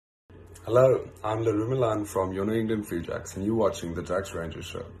Hello, I'm Larry Milan from Your New England Free Jacks, and you're watching the Jacks Rangers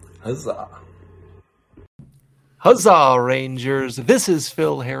Show. Huzzah! Huzzah, Rangers! This is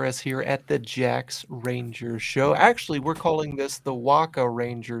Phil Harris here at the Jacks Rangers Show. Actually, we're calling this the Waka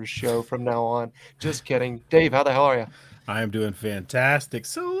Rangers Show from now on. Just kidding. Dave, how the hell are you? I am doing fantastic.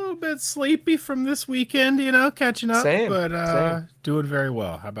 So a little bit sleepy from this weekend, catching up, Same, but same. doing very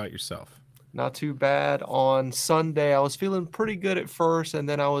well. How about yourself? Not too bad. On Sunday, I was feeling pretty good at first, and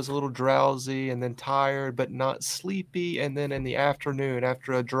then I was a little drowsy and then tired, but not sleepy. And then in the afternoon,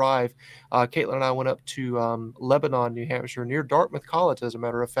 after a drive, Caitlin and I went up to Lebanon, New Hampshire, near Dartmouth College, as a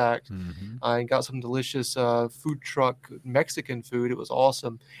matter of fact, and got some delicious food truck Mexican food. It was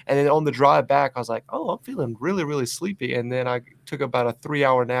awesome. And then on the drive back, I was like, oh, I'm feeling really, really sleepy. And then I took about a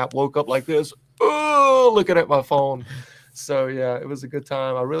 3-hour nap, woke up like this, looking at my phone. So, yeah, it was a good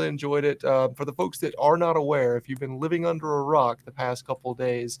time. I really enjoyed it. For the folks that are not aware, if you've been living under a rock the past couple of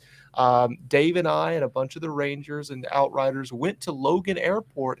days, Dave and I and a bunch of the Rangers and Outriders went to Logan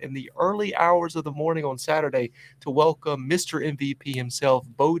Airport in the early hours of the morning on Saturday to welcome Mr. MVP himself.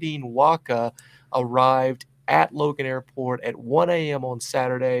 Bodine Waka arrived at Logan Airport at 1 a.m. on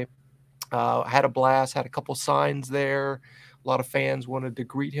Saturday. Had a blast, had a couple signs there. A lot of fans wanted to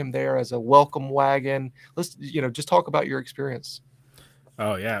greet him there as a welcome wagon. Let's, just talk about your experience.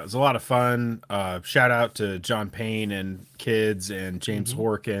 Oh yeah, it was a lot of fun. Shout out to John Payne and kids and James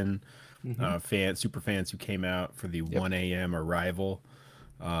Horkin, super fans who came out for the 1 a.m. arrival.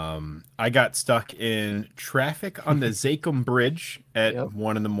 I got stuck in traffic on the Zakum Bridge at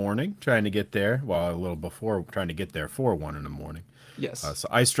 1 in the morning, trying to get there. Well, a little before trying to get there for 1 in the morning. Yes. So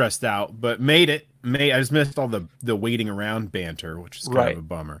I stressed out, but made it. I just missed all the waiting around banter, which is kind of a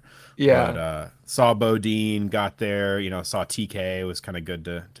bummer. Yeah. But saw Bodine, got there. Saw TK. It was kind of good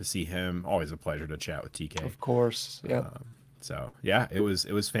to see him. Always a pleasure to chat with TK. Of course. Yeah. So yeah, it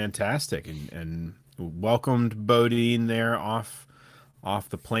was fantastic, and welcomed Bodine there off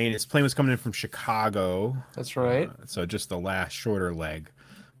the plane. His plane was coming in from Chicago. That's right. So just the last shorter leg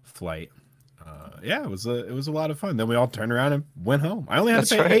flight. Yeah, it was a lot of fun. Then we all turned around and went home. I only had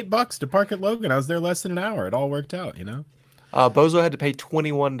to pay $8 to park at Logan. I was there less than an hour. It all worked out, Bozo had to pay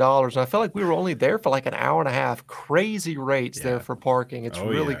 $21, and I felt like we were only there for like an hour and a half. Crazy rates there for parking. It's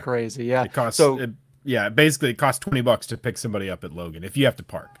really crazy. Yeah. It costs. Basically, it costs $20 to pick somebody up at Logan if you have to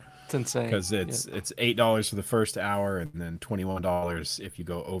park. It's insane because it's $8 for the first hour and then $21 if you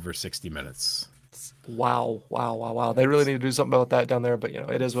go over 60 minutes. Wow. They really need to do something about that down there, but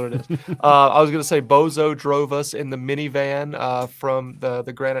it is what it is. I was going to say Bozo drove us in the minivan from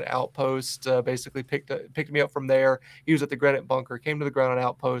the Granite Outpost, basically picked me up from there. He was at the Granite Bunker, came to the Granite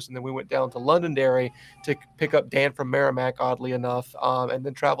Outpost, and then we went down to Londonderry to pick up Dan from Merrimack, oddly enough, and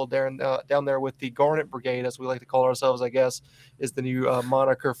then traveled down there with the Garnet Brigade, as we like to call ourselves, I guess, is the new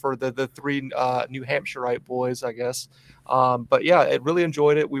moniker for the three New Hampshireite boys, I guess. But yeah, I really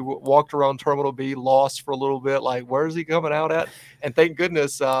enjoyed it. We walked around Terminal B, lost for a little bit, like, where is he coming out at? And thank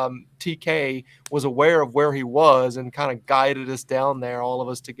goodness TK was aware of where he was and kind of guided us down there, all of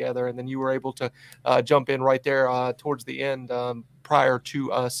us together. And then you were able to jump in right there towards the end prior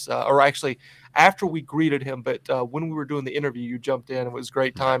to us, or actually after we greeted him. But when we were doing the interview, you jumped in. It was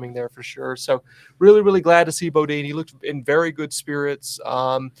great timing there for sure. So really, really glad to see Bodine. He looked in very good spirits.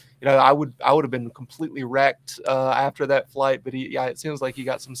 I would have been completely wrecked after that flight, but it seems like he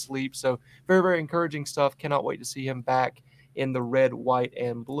got some sleep. So very, very encouraging stuff. Cannot wait to see him back in the red, white,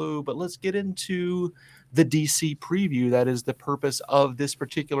 and blue. But let's get into the DC preview. That is the purpose of this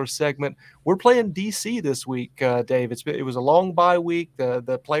particular segment. We're playing DC this week, Dave. It was a long bye week.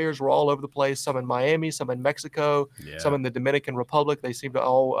 The players were all over the place, some in Miami, some in Mexico, some in the Dominican Republic. They seem to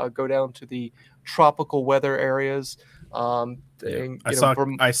all go down to the tropical weather areas. I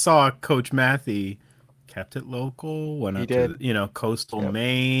saw Coach Matthew kept it local, went up to coastal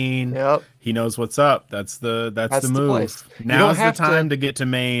Maine. Yep. He knows what's up. That's the move. Now's the time to get to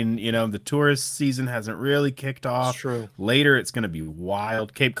Maine. The tourist season hasn't really kicked off. True. Later it's going to be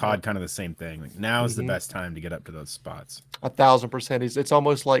wild. Cape Cod, kind of the same thing. Like, now is the best time to get up to those spots. 1,000%. It's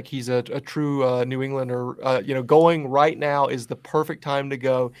almost like he's a true New Englander. Going right now is the perfect time to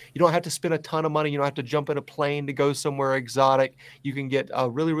go. You don't have to spend a ton of money. You don't have to jump in a plane to go somewhere exotic. You can get a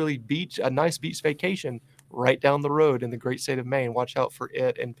really, really a nice beach vacation right down the road in the great state of Maine. Watch out for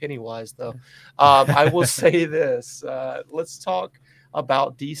it and Pennywise, though. I will say this. Let's talk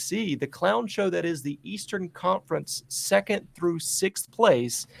about DC. The clown show that is the Eastern Conference 2nd through 6th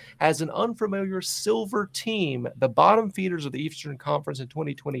place has an unfamiliar silver team. The bottom feeders of the Eastern Conference in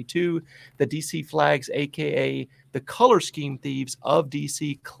 2022, the DC Flags, a.k.a. the color scheme thieves of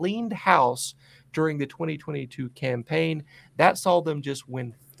DC, cleaned house during the 2022 campaign. That saw them just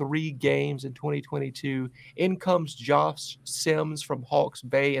win 3 games in 2022. In comes Josh Sims from Hawke's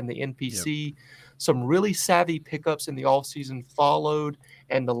Bay and the NPC. Some really savvy pickups in the offseason followed,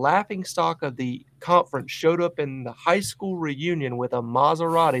 and the laughingstock of the conference showed up in the high school reunion with a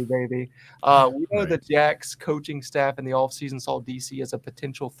Maserati, baby. We know the Jacks coaching staff in the offseason saw DC as a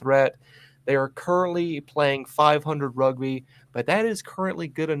potential threat. They are currently playing 500 rugby, but that is currently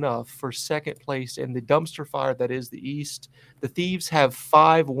good enough for second place in the dumpster fire that is the East. The Thieves have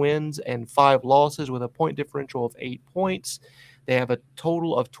 5 wins and 5 losses with a point differential of 8 points. They have a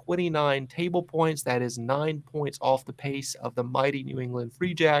total of 29 table points. That is 9 points off the pace of the mighty New England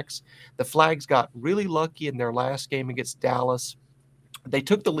Free Jacks. The Flags got really lucky in their last game against Dallas. They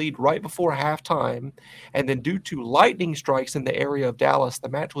took the lead right before halftime, and then due to lightning strikes in the area of Dallas, the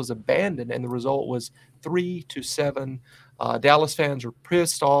match was abandoned, and the result was 3-7. Dallas fans are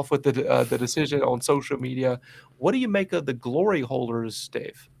pissed off with the decision on social media. What do you make of the glory holders,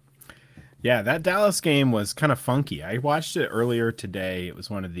 Dave? Yeah, that Dallas game was kind of funky. I watched it earlier today. It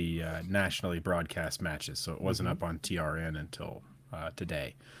was one of the nationally broadcast matches, so it wasn't up on TRN until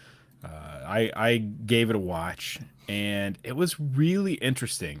today. I gave it a watch, and it was really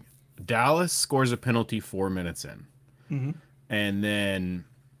interesting. Dallas scores a penalty 4 minutes in, and then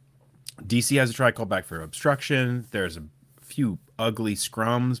DC has a try called back for obstruction. There's a few ugly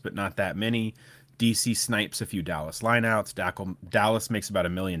scrums, but not that many. DC snipes a few Dallas lineouts. Dallas makes about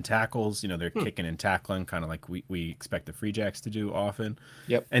 1 million tackles. You know, they're kicking and tackling, kind of like we expect the Free Jacks to do often.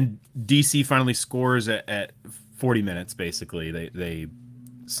 Yep. And DC finally scores at 40 minutes, basically. They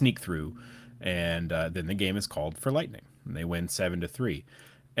sneak through, and then the game is called for Lightning, and they win 7-3.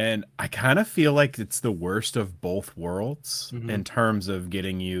 And I kind of feel like it's the worst of both worlds in terms of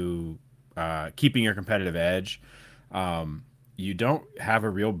getting you, keeping your competitive edge. You don't have a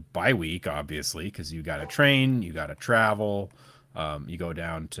real bye week, obviously, because you got to train, you got to travel, you go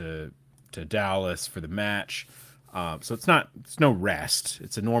down to Dallas for the match. So it's no rest.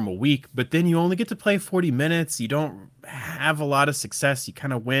 It's a normal week, but then you only get to play 40 minutes. You don't have a lot of success. You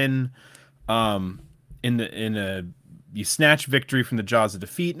kind of win you snatch victory from the jaws of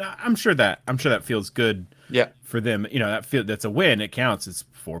defeat. Now, I'm sure that feels good for them. You know, that's a win. It counts. It's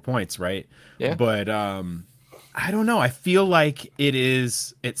 4 points, right? Yeah. But I don't know. I feel like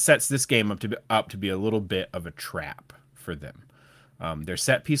it sets this game up to be a little bit of a trap for them. Their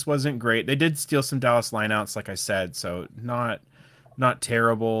set piece wasn't great. They did steal some Dallas lineouts, like I said, so not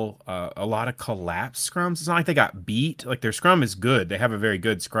terrible. A lot of collapse scrums. It's not like they got beat. Like, their scrum is good. They have a very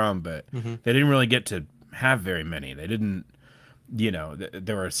good scrum, but they didn't really get to have very many. They didn't,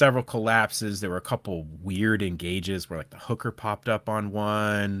 there were several collapses. There were a couple weird engages where, like, the hooker popped up on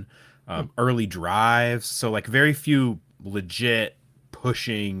one. Early drives, so like very few legit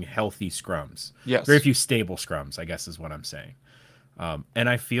pushing healthy scrums. Yes, very few stable scrums, I guess is what I'm saying. And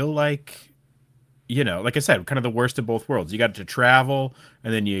I feel like, like I said, kind of the worst of both worlds. You got to travel,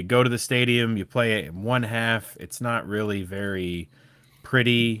 and then you go to the stadium, you play it in one half. It's not really very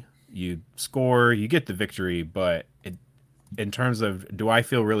pretty. You score, you get the victory, but in terms of, do I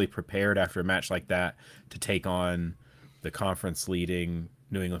feel really prepared after a match like that to take on the conference leading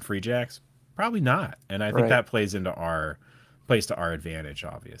New England Free Jacks? Probably not. And I think that plays to our advantage,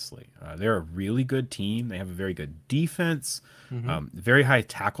 obviously. They're a really good team. They have a very good defense, very high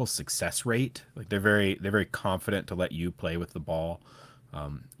tackle success rate. Like, they're very confident to let you play with the ball.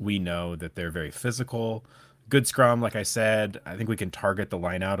 We know that they're very physical. Good scrum, like I said. I think we can target the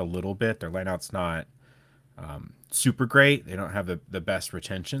line out a little bit. Their line out's not super great. They don't have the best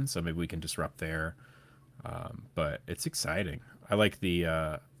retention, so maybe we can disrupt there. But it's exciting. I like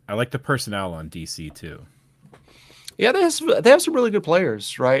the personnel on DC too. Yeah, they have some really good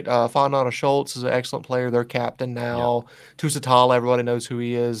players, right? Fonana Schultz is an excellent player. Their captain now. Tusitala, everybody knows who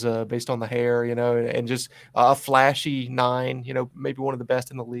he is based on the hair, and just a flashy 9, maybe one of the best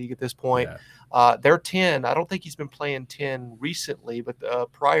in the league at this point. They're 10. I don't think he's been playing 10 recently, but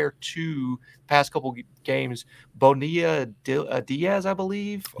prior to past couple games, Bonilla Diaz, I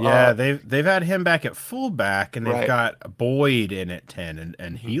believe. Yeah, they've had him back at fullback, and they've got Boyd in at 10,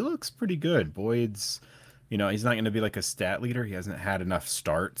 and he looks pretty good. Boyd's, he's not going to be like a stat leader. He hasn't had enough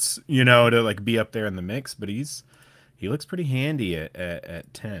starts, to like be up there in the mix, but he looks pretty handy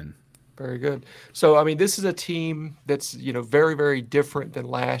at 10. Very good. So, I mean, this is a team that's, very, very different than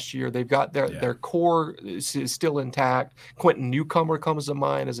last year. They've got their core is still intact. Quentin Newcomer comes to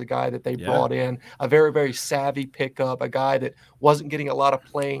mind as a guy that they brought in, a very, very savvy pickup, a guy that wasn't getting a lot of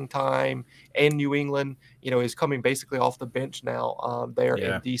playing time in New England. is coming basically off the bench now there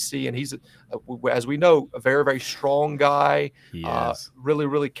Yeah. in DC, and he's, as we know, a very, very strong guy. He is really,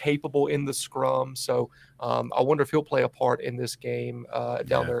 really capable in the scrum. So I wonder if he'll play a part in this game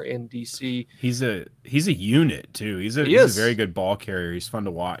down there in DC. He's a unit too. He's a very good ball carrier. He's fun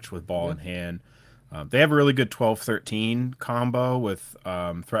to watch with ball in hand. They have a really good 12-13 combo with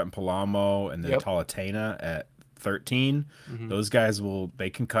Threaten Palamo and then Talatena at 13. Those guys they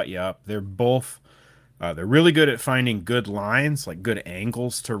can cut you up. They're both they're really good at finding good lines, like good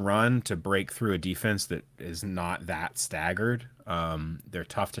angles to run to break through a defense that is not that staggered. They're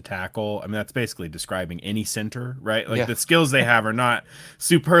tough to tackle. I mean, that's basically describing any center, right? Like the skills they have are not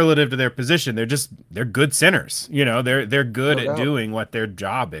superlative to their position. They're good centers. They're good at doing what their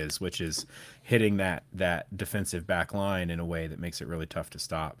job is, which is hitting that defensive back line in a way that makes it really tough to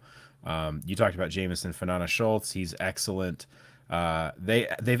stop. You talked about Jameson Fanana-Schultz. He's excellent.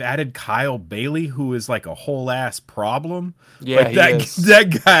 They've added Kyle Bailey, who is like a whole ass problem. Yeah,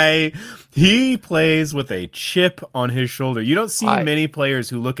 that guy, he plays with a chip on his shoulder. You don't see many players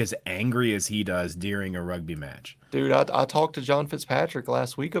who look as angry as he does during a rugby match. Dude, I talked to John Fitzpatrick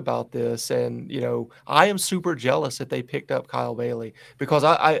last week about this, and I am super jealous that they picked up Kyle Bailey, because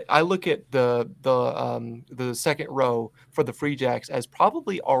I look at the second row for the Free Jacks as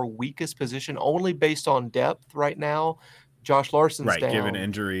probably our weakest position, only based on depth right now. Josh Larson's down. Given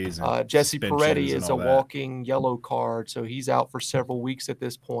injuries. And Jesse Peretti is a that. walking yellow card, so he's out for several weeks at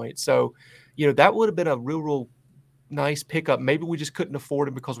this point. So, that would have been a real nice pickup. Maybe we just couldn't afford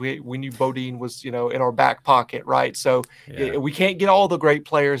him because we knew Bodine was, in our back pocket, right? So we can't get all the great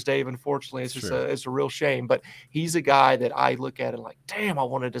players, Dave. Unfortunately, it's a real shame. But he's a guy that I look at and like, damn, I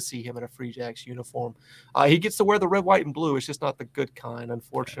wanted to see him in a Free Jacks uniform. He gets to wear the red, white, and blue. It's just not the good kind,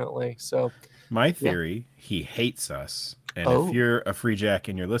 unfortunately. So my theory, he hates us. And if you're a Free Jack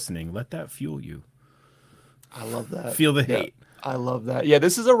and you're listening, let that fuel you. I love that. Feel the hate. I love that. Yeah,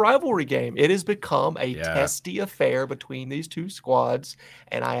 this is a rivalry game. It has become a testy affair between these two squads,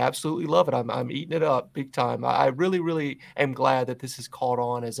 and I absolutely love it. I'm eating it up big time. I really, really am glad that this has caught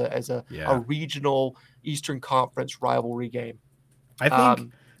on as a regional Eastern Conference rivalry game.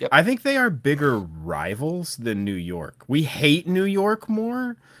 I think they are bigger rivals than New York. We hate New York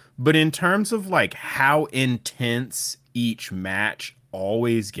more, but in terms of like how intense each match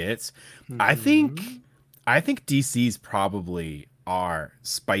always gets, I think DC's probably our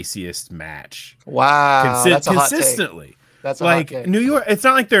spiciest match. Wow, that's a consistently. Hot take. That's a like hot take. New York. It's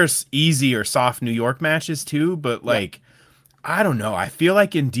not like there's easy or soft New York matches too, but like I don't know. I feel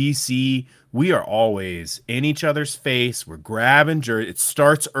like in DC we are always in each other's face. We're grabbing jerseys. It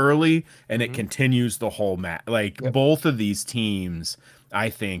starts early and it continues the whole match. Like both of these teams, I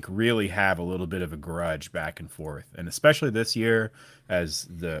think, really have a little bit of a grudge back and forth, and especially this year as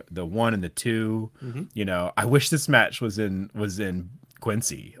the 1 and the 2. I wish this match was in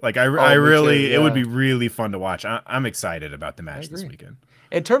Quincy. Like I really, it would be really fun to watch. I'm excited about the match this weekend.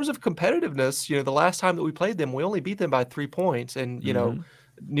 In terms of competitiveness, the last time that we played them, we only beat them by 3 points, and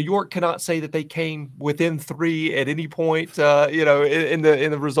New York cannot say that they came within 3 at any point, in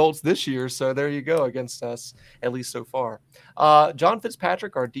the results this year. So there you go against us, at least so far. John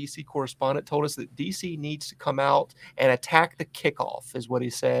Fitzpatrick, our DC correspondent, told us that DC needs to come out and attack the kickoff, is what he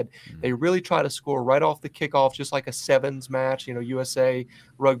said. They really try to score right off the kickoff, just like a sevens match. USA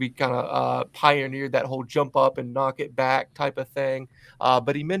Rugby kind of pioneered that whole jump up and knock it back type of thing.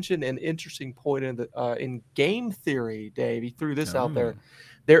 But he mentioned an interesting point in game theory, Dave. He threw this out there.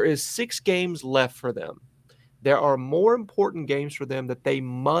 There is 6 games left for them. There are more important games for them that they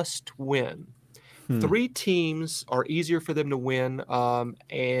must win. 3 teams are easier for them to win,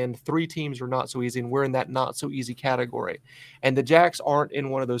 and 3 teams are not so easy, and we're in that not so easy category. And the Jacks aren't in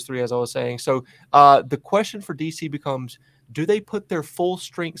one of those 3, as I was saying. So the question for DC becomes, do they put their full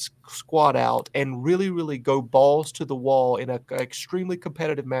strength squad out and really, really go balls to the wall in an extremely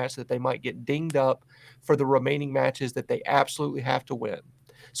competitive match that they might get dinged up for the remaining matches that they absolutely have to win?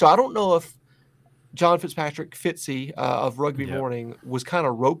 So I don't know if John Fitzpatrick Fitzy of Rugby Morning was kind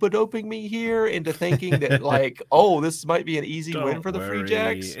of rope-a-doping me here into thinking that like, this might be an easy win for the Free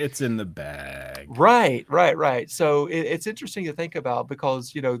Jacks. It's in the bag. Right. So it's interesting to think about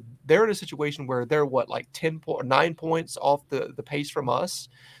because, they're in a situation where they're 9 points off the pace from us.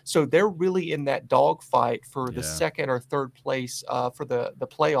 So they're really in that dogfight for the second or third place for the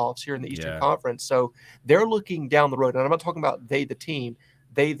playoffs here in the Eastern Conference. So they're looking down the road. And I'm not talking about they, the team.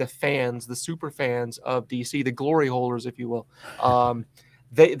 They, the fans, the super fans of DC, the glory holders, if you will.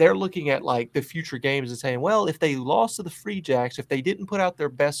 they're looking at like the future games and saying, well, if they lost to the Free Jacks, if they didn't put out their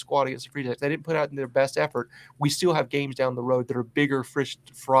best squad against the Free Jacks, they didn't put out their best effort, we still have games down the road that are bigger fish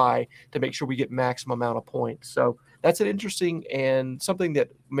to fry to make sure we get maximum amount of points. So that's an interesting and something that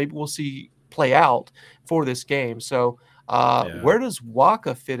maybe we'll see play out for this game. So where does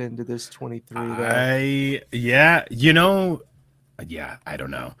Waka fit into this 23? I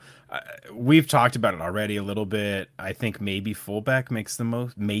don't know. We've talked about it already a little bit. I think maybe fullback makes the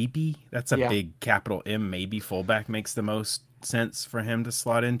most. Maybe that's a big capital M. Maybe fullback makes the most sense for him to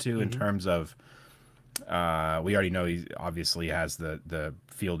slot into in terms of. We already know he obviously has the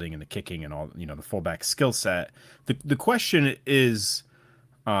fielding and the kicking and all, the fullback skill set. The question is,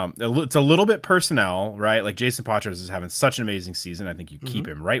 it's a little bit personnel, right? Like Jason Patras is having such an amazing season. I think you keep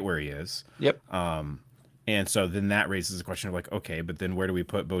him right where he is. Yep. And so then that raises the question of like, okay, but then where do we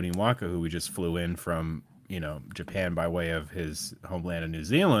put Bodine Waka, who we just flew in from, Japan by way of his homeland in New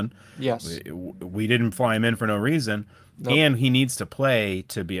Zealand? Yes. We didn't fly him in for no reason. Nope. And he needs to play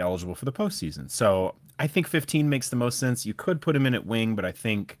to be eligible for the postseason. So I think 15 makes the most sense. You could put him in at wing, but I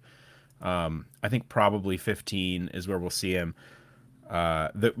think probably 15 is where we'll see him.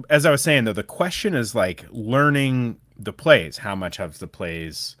 As I was saying, though, the question is like learning the plays. How much of the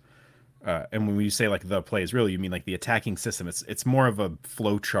plays, and when you say like the plays, really you mean like the attacking system. It's more of a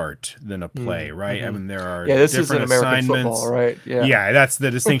flow chart than a play, right? I mean, there are this different is American assignments. Football, right? Yeah, that's the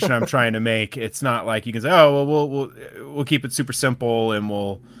distinction I'm trying to make. It's not like you can say, oh, well, we'll keep it super simple and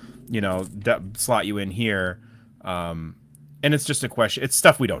we'll, slot you in here. And it's just a question. It's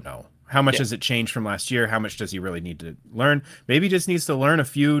stuff we don't know. How much has it changed from last year? How much does he really need to learn? Maybe he just needs to learn a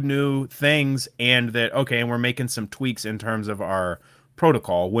few new things and we're making some tweaks in terms of our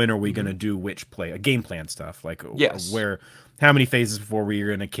protocol. When are we going to do which play? Game plan stuff. Like how many phases before we're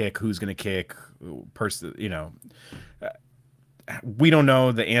going to kick? Who's going to kick? We don't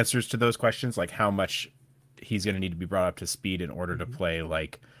know the answers to those questions, like how much he's going to need to be brought up to speed in order to play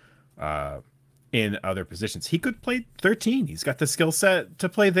like in other positions. He could play 13. He's got the skill set to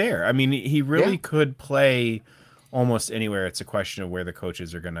play there. I mean, he really could play almost anywhere. It's a question of where the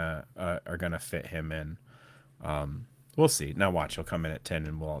coaches are gonna fit him in. We'll see. Now watch, he'll come in at 10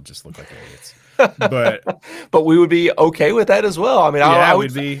 and we'll all just look like idiots. But we would be okay with that as well. I mean,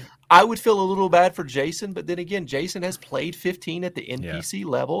 I would feel a little bad for Jason, but then again, Jason has played 15 at the NPC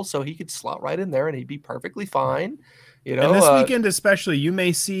level, so he could slot right in there and he'd be perfectly fine. And this weekend especially, you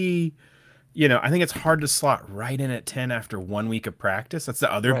may see, I think it's hard to slot right in at 10 after 1 week of practice. That's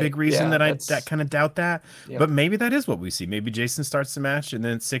the other big reason that I kind of doubt that. Yeah. But maybe that is what we see. Maybe Jason starts the match and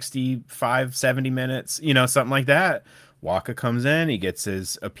then 65, 70 minutes, something like that. Waka comes in, he gets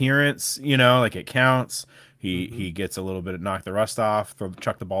his appearance, like it counts. He gets a little bit of knock the rust off,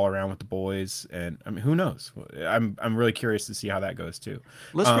 chuck the ball around with the boys, and I mean, who knows? I'm really curious to see how that goes too.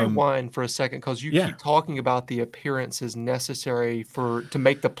 Let's rewind for a second because you keep talking about the appearances necessary to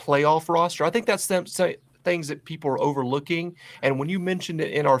make the playoff roster. I think that's things that people are overlooking. And when you mentioned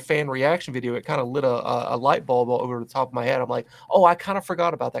it in our fan reaction video, it kind of lit a light bulb over the top of my head. I'm like, oh, I kind of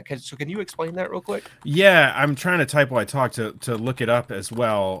forgot about that. So can you explain that real quick? Yeah, I'm trying to type while I talk to look it up as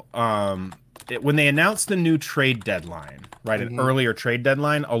well. When they announced the new trade deadline, right, an earlier trade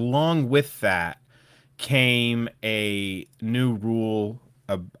deadline, along with that came a new rule.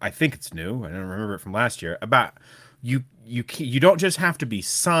 I think it's new. I don't remember it from last year. About you don't just have to be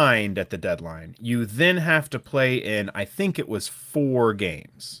signed at the deadline. You then have to play in, I think it was 4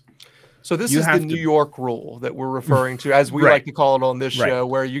 games. So this is the New York rule that we're referring to, as we like to call it on this show,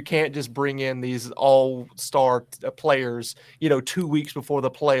 where you can't just bring in these all-star players, 2 weeks before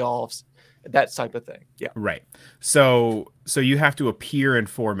the playoffs. That type of thing. Yeah. Right. So you have to appear in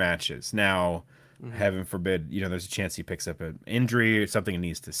 4 matches. Now, heaven forbid, there's a chance he picks up an injury or something and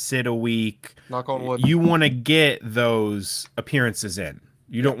needs to sit a week. Knock on wood. You want to get those appearances in.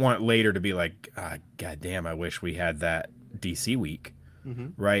 You don't want later to be like, God damn, I wish we had that DC week.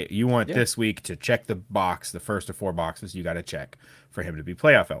 Right? You want this week to check the box, the first of 4 boxes you got to check for him to be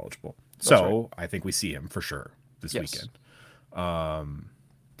playoff eligible. I think we see him for sure this weekend.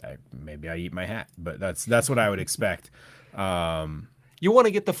 Maybe I eat my hat, but that's what I would expect. You want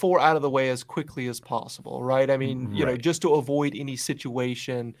to get the 4 out of the way as quickly as possible, right? I mean, just to avoid any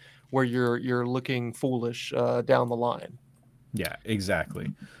situation where you're looking foolish down the line. Yeah,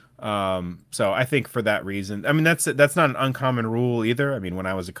 exactly. So I think for that reason, I mean, that's not an uncommon rule either. I mean, when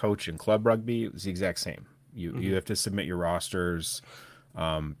I was a coach in club rugby, it was the exact same. You have to submit your rosters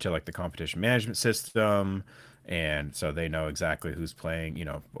to like the competition management system. And so they know exactly who's playing,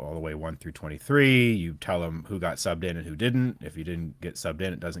 all the way 1 through 23. You tell them who got subbed in and who didn't. If you didn't get subbed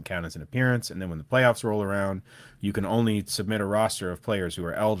in, it doesn't count as an appearance. And then when the playoffs roll around, you can only submit a roster of players who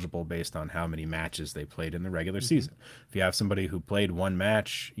are eligible based on how many matches they played in the regular season. If you have somebody who played one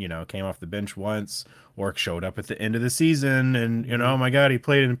match, came off the bench once, or showed up at the end of the season and, oh my God, he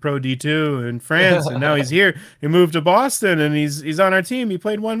played in Pro D2 in France and now he's here. He moved to Boston and he's on our team. He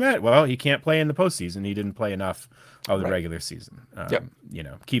played one match. Well, he can't play in the postseason. He didn't play enough of the regular season.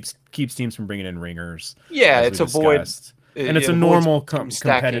 Keeps teams from bringing in ringers. Yeah, it's avoid. And it's a normal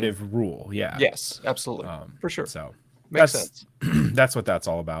competitive rule. Yeah. Yes, absolutely. For sure. So makes sense. That's what that's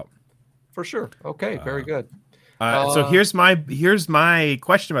all about. For sure. Okay. Very good. So here's my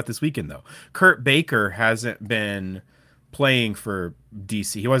question about this weekend though. Kurt Baker hasn't been playing for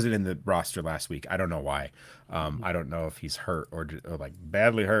DC. He wasn't in the roster last week. I don't know why. I don't know if he's hurt or like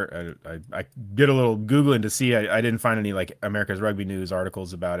badly hurt. I did a little Googling to see. I didn't find any like America's Rugby News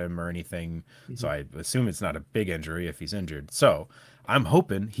articles about him or anything. So I assume it's not a big injury if he's injured. So I'm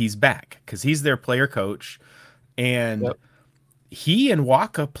hoping he's back because he's their player coach, and he and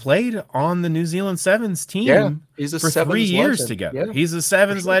Waka played on the New Zealand Sevens team for 3 years together. Yeah, he's a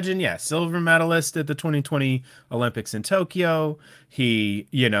Sevens legend. Yeah. Silver medalist at the 2020 Olympics in Tokyo.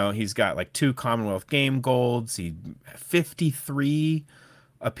 He's got like 2 Commonwealth game golds. 53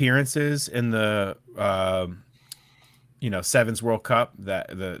 appearances in the, Sevens World Cup, that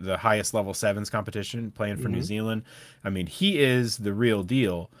the highest level Sevens competition, playing for New Zealand. I mean, he is the real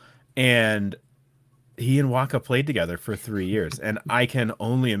deal. And he and Waka played together for 3 years, and I can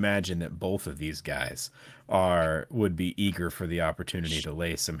only imagine that both of these guys would be eager for the opportunity to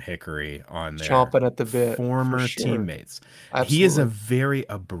lay some hickory on their chomping at the bit former teammates. Absolutely. He is a very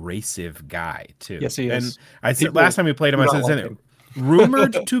abrasive guy too. Yes, he is. And I said last time we played him, I said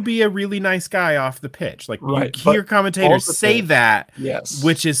rumored to be a really nice guy off the pitch. Like you hear commentators say that,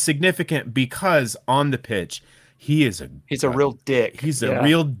 which is significant because on the pitch, he's a real dick. He's a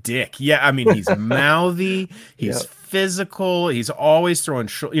real dick. Yeah, I mean, he's mouthy. He's physical. He's always throwing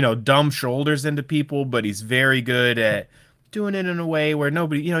dumb shoulders into people, but he's very good at doing it in a way where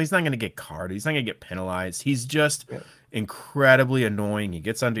nobody, he's not going to get carded. He's not going to get penalized. He's just incredibly annoying. He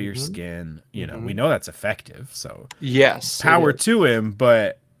gets under your skin. We know that's effective. So power to him.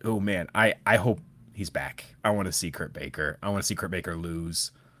 But oh man, I hope he's back. I want to see Kurt Baker. I want to see Kurt Baker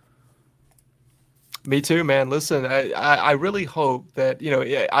lose. Me too, man. Listen, I really hope that,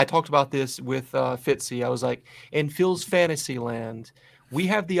 I talked about this with Fitzy. I was like, in Phil's fantasy land, we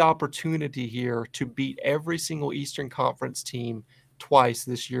have the opportunity here to beat every single Eastern Conference team twice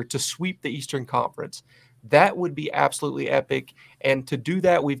this year, to sweep the Eastern Conference. That would be absolutely epic. And to do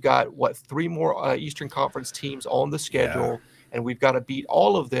that, we've got, 3 more Eastern Conference teams on the schedule. And we've got to beat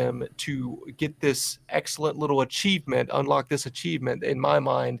all of them to get this excellent little achievement, unlock this achievement in my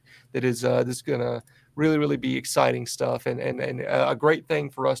mind that is this going to really, really be exciting stuff and a great thing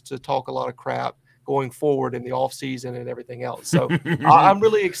for us to talk a lot of crap going forward in the off season and everything else. So I'm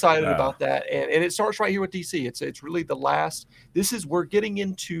really excited about that. And it starts right here with DC. It's really the last. We're getting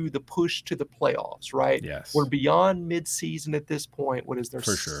into the push to the playoffs, right? Yes. We're beyond mid-season at this point. What is there?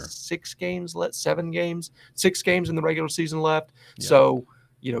 For sure. 6 games left, 7 games, 6 games in the regular season left. Yeah. So,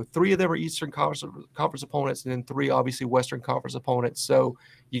 3 of them are Eastern Conference opponents, and then 3 obviously Western Conference opponents. So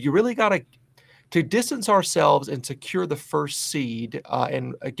you really got to distance ourselves and secure the first seed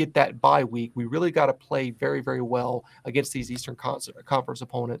and get that bye week. We really got to play very, very well against these Eastern Conference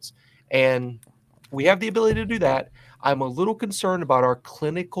opponents. And we have the ability to do that. I'm a little concerned about our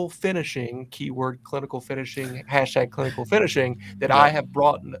clinical finishing, keyword clinical finishing, hashtag clinical finishing, that I have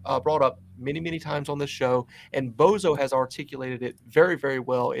brought up many, many times on this show. And Bozo has articulated it very, very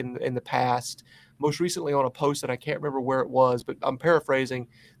well in the past. Most recently on a post that I can't remember where it was, but I'm paraphrasing.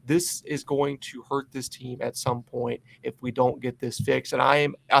 This is going to hurt this team at some point if we don't get this fixed. And I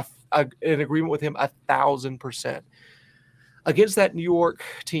am in agreement with him 1,000%. Against that New York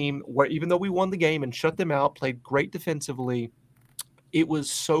team, where even though we won the game and shut them out, played great defensively, it was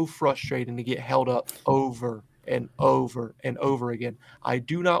so frustrating to get held up over and over and over again. I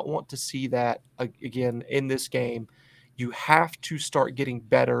do not want to see that again in this game. You have to start getting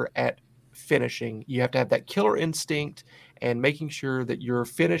better at finishing. You have to have that killer instinct and making sure that you're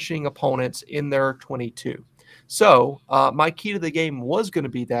finishing opponents in their 22. So my key to the game was going to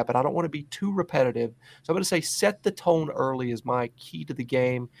be that, but I don't want to be too repetitive. So I'm going to say set the tone early is my key to the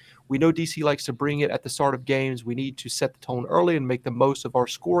game. We know DC likes to bring it at the start of games. We need to set the tone early and make the most of our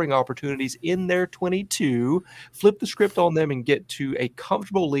scoring opportunities in their 22, flip the script on them and get to a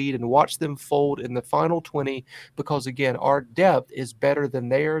comfortable lead and watch them fold in the final 20, because again, our depth is better than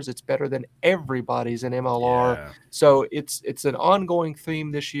theirs. It's better than everybody's in MLR. Yeah. So it's an ongoing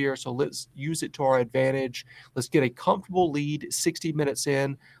theme this year. So let's use it to our advantage. Let's get a comfortable lead 60 minutes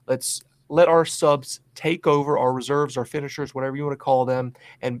in. Let's let our subs take over, our reserves, our finishers, whatever you want to call them,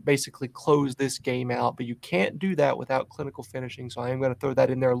 and basically close this game out. But you can't do that without clinical finishing. So I am going to throw that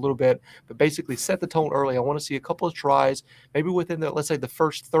in there a little bit, but basically set the tone early. I want to see a couple of tries, maybe within the, let's say the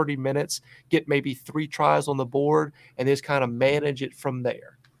first 30 minutes, get maybe 3 tries on the board and just kind of manage it from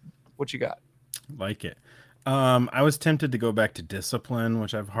there. What you got? Like it. I was tempted to go back to discipline,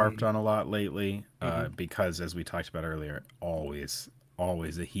 which I've harped on a lot lately, because as we talked about earlier, always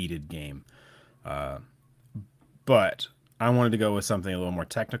a heated game. But I wanted to go with something a little more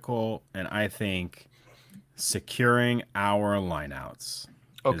technical, and I think securing our lineouts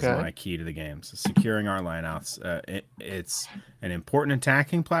is my key to the game. So securing our lineouts, it's an important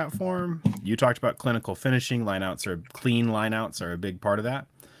attacking platform. You talked about clinical finishing. Clean lineouts are a big part of that.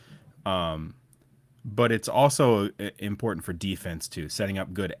 But it's also important for defense too, setting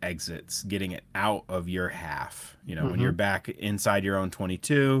up good exits, getting it out of your half. You know, when you're back inside your own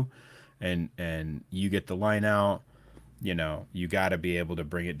 22 and you get the line out, you know, you got to be able to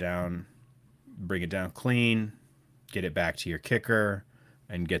bring it down clean, get it back to your kicker,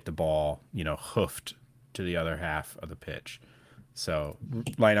 and get the ball, you know, hoofed to the other half of the pitch. So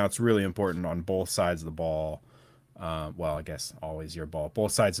lineout's really important on both sides of the ball. Well, I guess always your ball,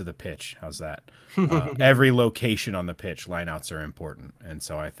 both sides of the pitch. How's that? Every location on the pitch, lineouts are important. And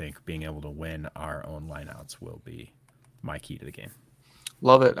so I think being able to win our own lineouts will be my key to the game.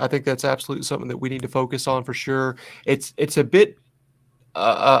 Love it. I think that's absolutely something that we need to focus on for sure. It's a bit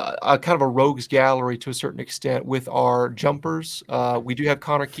a kind of a rogues gallery to a certain extent with our jumpers. We do have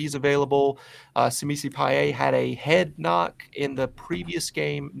Connor Keys available. Samisi Paye had a head knock in the previous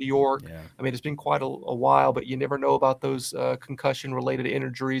game, New York. Yeah. I mean, it's been quite a while, but you never know about those concussion-related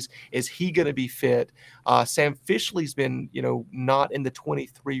injuries. Is he going to be fit? Sam Fishley's been, you know, not in the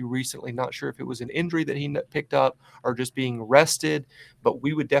 23 recently. Not sure if it was an injury that he picked up or just being rested, but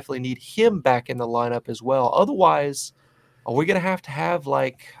we would definitely need him back in the lineup as well. Otherwise, are we going to have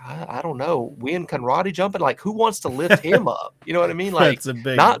like, I don't know, Win Conradi jumping? Like, who wants to lift him up? You know what I mean? Like,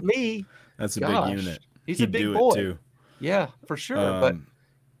 not me. That's a big unit. He's a big boy. Too. Yeah, for sure. But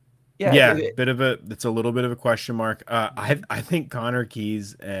it's a little bit of a question mark. I think Connor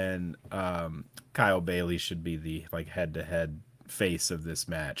Keys and Kyle Bailey should be the like head-to-head face of this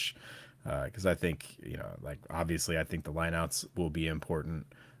match, because I think, you know, like obviously I think the lineouts will be important,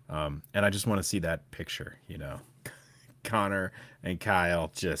 and I just want to see that picture, you know. Connor and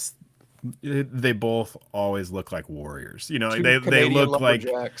Kyle, just they both always look like warriors, you know. They look like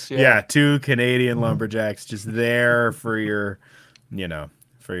 2 Canadian lumberjacks, just there for your, you know,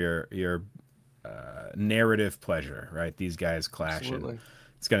 for your narrative pleasure, right? These guys clashing. Absolutely.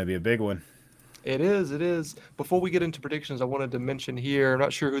 It's going to be a big one. It is. Before we get into predictions, I wanted to mention here, I'm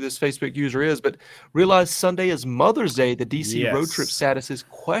not sure who this Facebook user is, but realize Sunday is Mother's Day. The DC road trip status is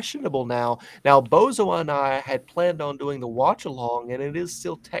questionable now. Now, Bozo and I had planned on doing the watch along, and it is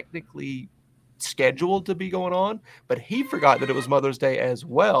still technically scheduled to be going on, but he forgot that it was Mother's Day as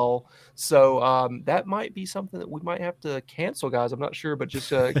well. So that might be something that we might have to cancel, guys. I'm not sure, but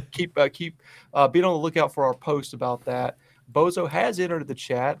just keep being on the lookout for our post about that. Bozo has entered the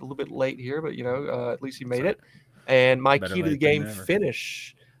chat a little bit late here, but, you know, at least he made it. And my key to the game,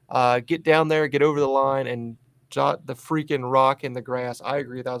 finish. Get down there, get over the line, and jot the freaking rock in the grass. I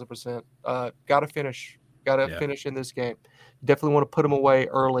agree 1,000%. Got to finish. Got to finish in this game. Definitely want to put them away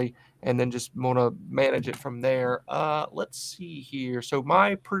early and then just want to manage it from there. Let's see here. So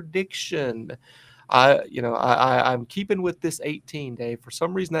my prediction, I'm keeping with this 18, Dave. For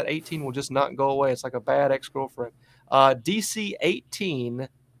some reason, that 18 will just not go away. It's like a bad ex-girlfriend. DC 18,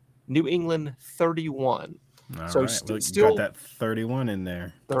 New England 31. All right. Still got that 31 in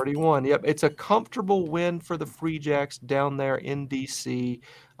there. 31. Yep. It's a comfortable win for the Free Jacks down there in DC.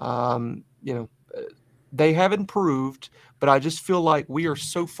 They have improved, but I just feel like we are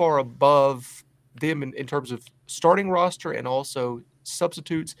so far above them in terms of starting roster and also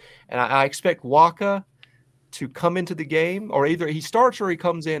substitutes. And I expect Waka to come into the game, or either he starts or he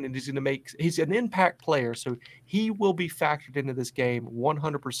comes in and he's an impact player. So he will be factored into this game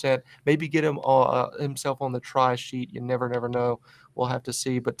 100%. Maybe get him himself on the try sheet. You never know. We'll have to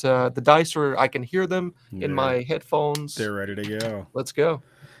see. But the dice I can hear them in my headphones. They're ready to go. Let's go.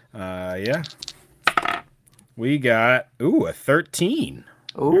 Yeah. We got, a 13.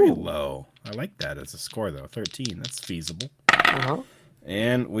 Very Ooh. low. I like that as a score, though. 13. That's feasible. Uh-huh.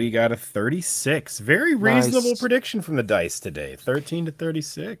 And we got a 36. Very reasonable Nice. prediction from the dice today. 13 to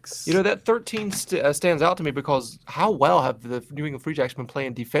 36. You know, that 13 stands out to me because how well have the New England Free Jacks been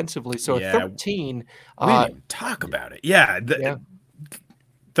playing defensively? So Yeah. a 13, We didn't even talk about it. Yeah. yeah,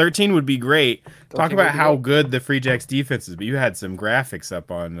 13 would be great. Talk 13 about would be how great. good the Free Jacks defense is, but you had some graphics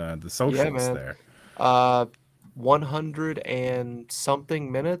up on the socials man. there. 100 and something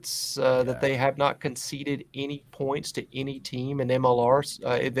minutes that they have not conceded any points to any team in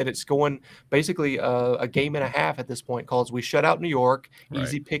MLR. That it's going basically a game and a half at this point because we shut out New York,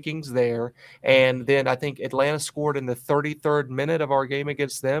 easy pickings there. And then I think Atlanta scored in the 33rd minute of our game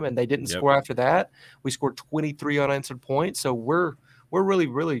against them, and they didn't score after that. We scored 23 unanswered points. So we're really,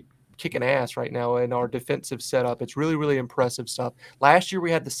 really kicking ass right now in our defensive setup. It's really, really impressive stuff. Last year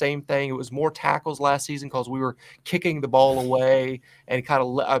we had the same thing. It was more tackles last season because we were kicking the ball away and kind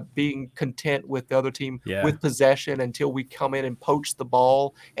of being content with the other team with possession until we come in and poach the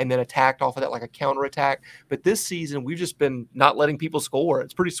ball and then attacked off of that like a counterattack. But this season we've just been not letting people score.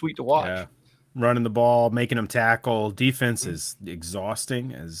 It's pretty sweet to watch. Yeah. Running the ball, making them tackle. Defense is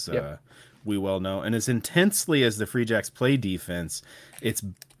exhausting, as we well know. And as intensely as the Free Jacks play defense,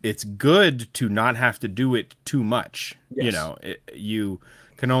 it's good to not have to do it too much. Yes. You know, you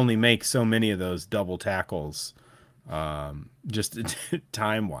can only make so many of those double tackles just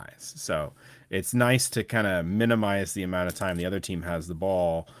time-wise. So it's nice to kind of minimize the amount of time the other team has the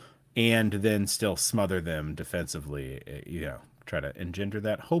ball and then still smother them defensively, you know, try to engender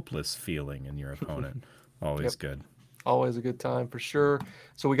that hopeless feeling in your opponent. Always good. Always a good time for sure.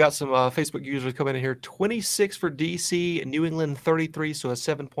 So we got some Facebook users coming in here. 26 for DC, New England 33, so a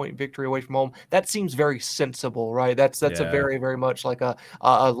 7-point victory away from home. That seems very sensible, right? That's a very, very much like a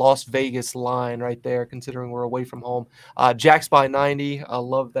Las Vegas line right there, considering we're away from home. Jacks by 90, I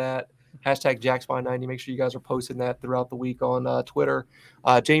love that. Hashtag Jacks by 90. Make sure you guys are posting that throughout the week on Twitter.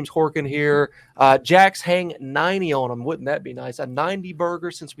 James Horkin here. Jacks hang 90 on them. Wouldn't that be nice? A 90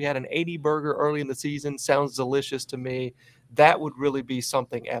 burger since we had an 80 burger early in the season. Sounds delicious to me. That would really be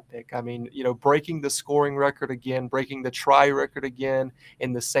something epic. I mean, you know, breaking the scoring record again, breaking the try record again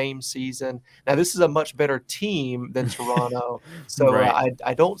in the same season. Now, this is a much better team than Toronto, so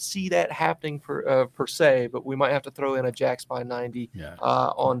I don't see that happening per se, but we might have to throw in a Jacks by 90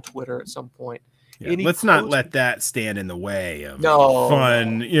 on Twitter at some point. Yeah. Let's not let that stand in the way of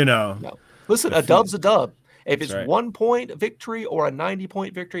fun, you know. No. Listen, a dub's a dub. If it's 1 point victory or a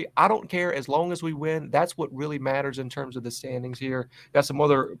 90-point victory, I don't care as long as we win. That's what really matters in terms of the standings here. Got some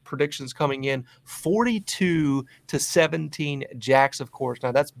other predictions coming in. 42-17 Jacks, of course.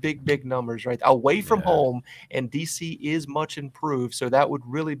 Now, that's big, big numbers, right? Away from home, and DC is much improved. So that would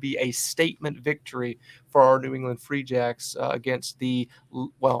really be a statement victory for our New England Free Jacks against the,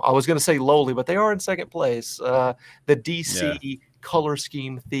 well, I was going to say lowly, but they are in second place. The DC color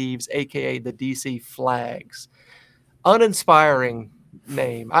scheme thieves, aka the DC Flags. Uninspiring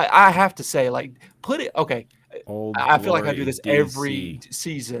name. I have to say, like, put it I feel like I do this every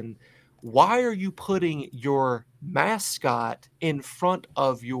season. Why are you putting your mascot in front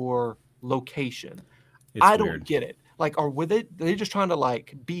of your location? I don't get it. Like, are they just trying to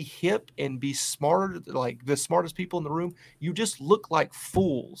like be hip and be smarter, like the smartest people in the room? You just look like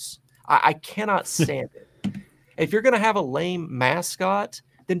fools. I cannot stand it. If you're going to have a lame mascot,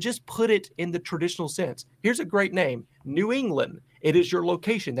 then just put it in the traditional sense. Here's a great name, New England. It is your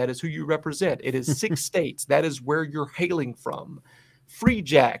location. That is who you represent. It is 6 states. That is where you're hailing from. Free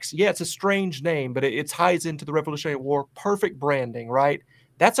Jacks. Yeah, it's a strange name, but it ties into the Revolutionary War. Perfect branding, right?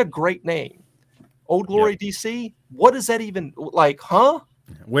 That's a great name. Old Glory DC? What is that even like, huh?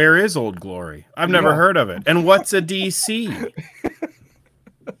 Where is Old Glory? I've never heard of it. And what's a DC?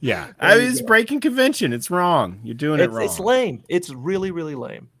 It's breaking convention. It's wrong. You're doing it wrong. It's lame. It's really, really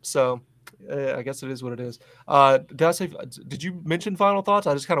lame. So I guess it is what it is. Did you mention final thoughts?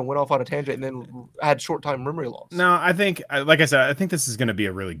 I just kind of went off on a tangent and then had short-time memory loss. No, I think, like I said, I think this is going to be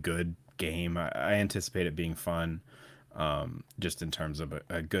a really good game. I anticipate it being fun, just in terms of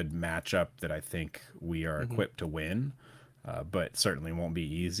a good matchup that I think we are equipped to win, but certainly won't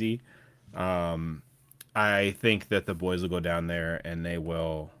be easy. I think that the boys will go down there and they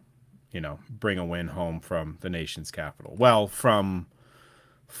will, you know, bring a win home from the nation's capital. Well, from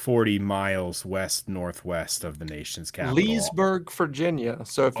 40 miles northwest of the nation's capital. Leesburg, Virginia.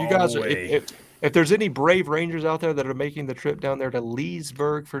 So if you guys are, if there's any brave Rangers out there that are making the trip down there to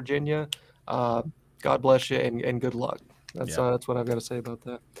Leesburg, Virginia, God bless you and good luck. That's what I've got to say about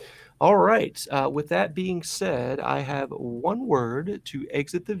that. All right. With that being said, I have one word to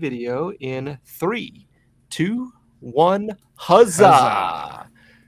exit the video in 3, 2, 1. Huzzah!